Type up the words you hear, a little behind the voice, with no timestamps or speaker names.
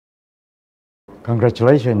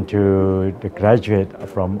Congratulations to the graduate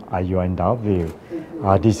from IUNW.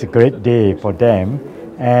 This is a great day for them,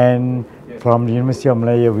 and from the University of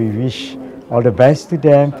Malaya, we wish all the best to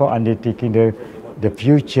them for undertaking the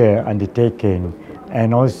future undertaking.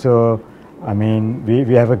 And also, I mean,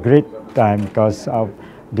 we have a great time because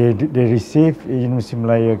they receive University of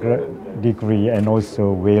Malaya degree and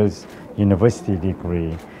also Wales University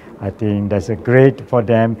degree. I think that's a great for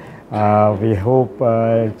them. We hope,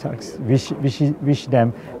 wish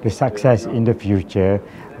them the success in the future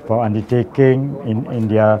for undertaking in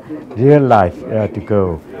their real life to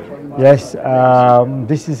go. Yes,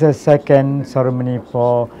 this is a second ceremony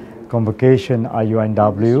for convocation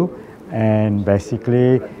IUNW, and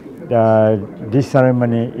basically this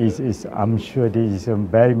ceremony is I'm sure this is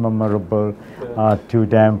very memorable to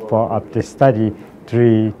them for after study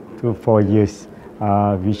 3 to 4 years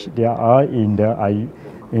which they are in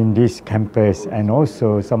this campus, and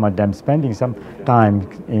also some of them spending some time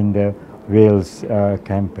in the Wales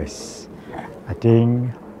campus. I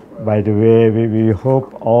think, by the way, we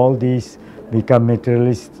hope all these become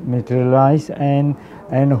materialized and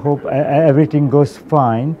hope everything goes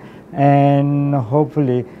fine, and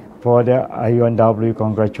hopefully for the IUNW,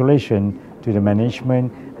 congratulations to the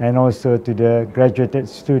management and also to the graduated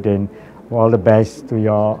student. All the best to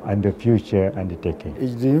your and the future undertaking.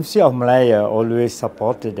 The University of Malaya always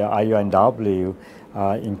supported the IUNW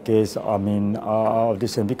in case, I mean, of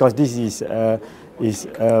this one, because this is the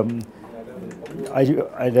University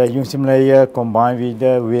of Malaya combined with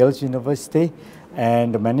the Wales University,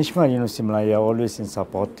 and the management of University of Malaya always in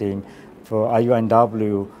supporting for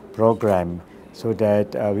IUNW program, so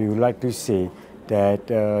that we would like to see that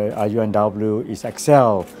IUNW is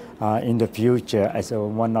excel in the future as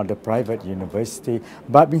one of the private university,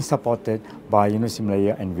 but being supported by University of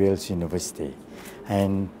Malaya and Wales University.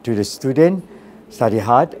 And to the student, study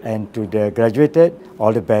hard, and to the graduated,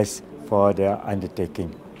 all the best for their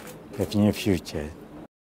undertaking, the near future.